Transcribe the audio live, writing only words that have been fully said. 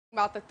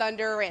About the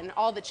Thunder and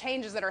all the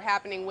changes that are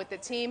happening with the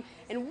team,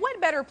 and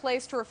what better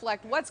place to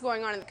reflect what's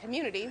going on in the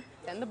community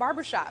than the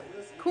barbershop.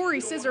 Corey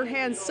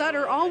Scissorhands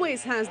Sutter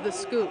always has the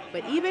scoop,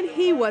 but even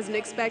he wasn't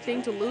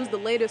expecting to lose the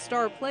latest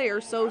star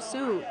player so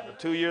soon.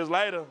 2 years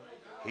later,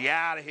 he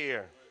out of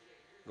here,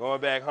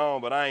 going back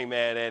home, but I ain't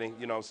mad at him,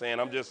 you know what I'm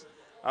saying?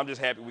 I'm just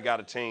happy we got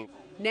a team.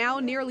 Now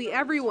nearly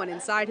everyone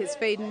inside his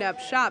FadeNup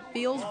shop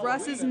feels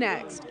Russ is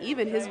next,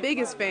 even his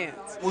biggest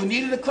fans. We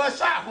needed a clutch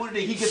shot. Who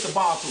did he get the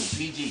ball to?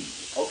 PG.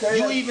 Okay,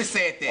 you even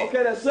said that.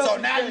 Okay, that's so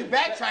now you're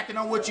backtracking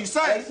on what you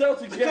say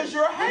because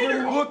you're a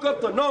hater. Look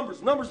up the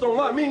numbers. Numbers don't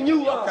lie. Me and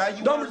you lie.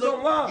 Okay, numbers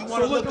don't lie. You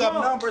want to look up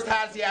numbers?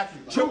 How does he have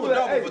to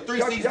triple-double for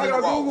 3 seasons in a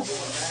row?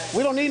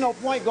 We don't need no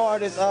point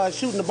guard that's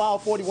shooting the ball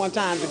 41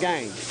 times a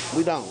game.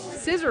 We don't.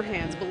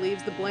 Scissorhands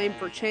believes the blame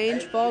for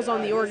change falls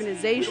on the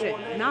organization,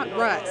 not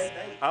Russ.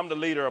 I'm the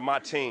leader of my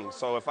team,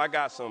 so if I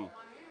got some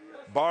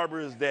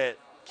barbers that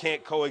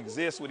can't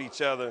coexist with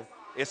each other,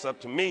 it's up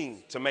to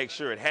me to make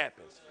sure it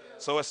happens.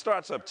 So it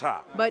starts up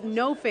top. But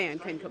no fan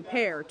can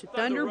compare to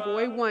Thunder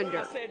Boy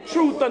Wonder.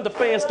 True Thunder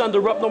fans,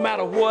 thunder up no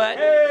matter what.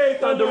 Hey,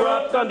 thunder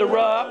up, thunder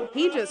up.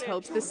 He just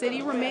hopes the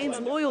city remains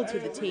loyal to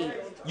the team.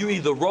 You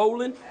either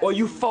rolling or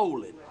you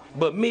folding.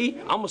 But me,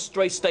 I'm a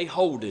straight stay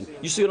holding.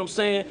 You see what I'm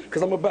saying?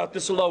 Because I'm about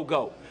this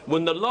logo.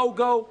 When the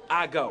logo,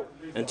 I go.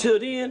 Until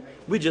then,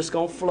 we just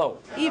gonna flow.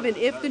 Even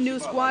if the new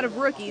squad of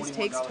rookies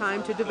takes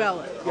time to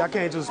develop. I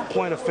can't just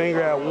point a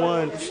finger at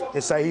one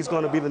and say he's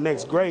gonna be the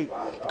next great,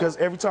 because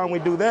every time we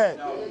do that,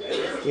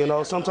 you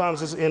know,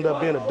 sometimes it's end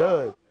up being a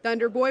dud.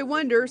 Thunder Boy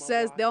Wonder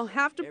says they'll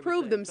have to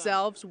prove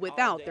themselves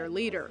without their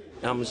leader.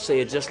 I'm gonna say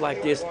it just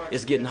like this,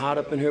 it's getting hot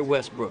up in here,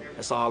 Westbrook.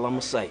 That's all I'm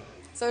gonna say.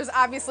 So there's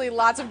obviously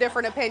lots of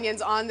different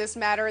opinions on this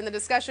matter, and the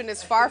discussion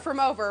is far from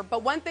over.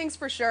 But one thing's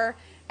for sure,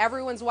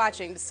 everyone's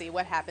watching to see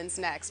what happens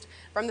next.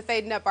 From the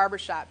FadeNup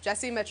Barbershop,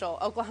 Jesse Mitchell,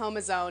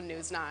 Oklahoma's Own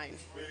News 9.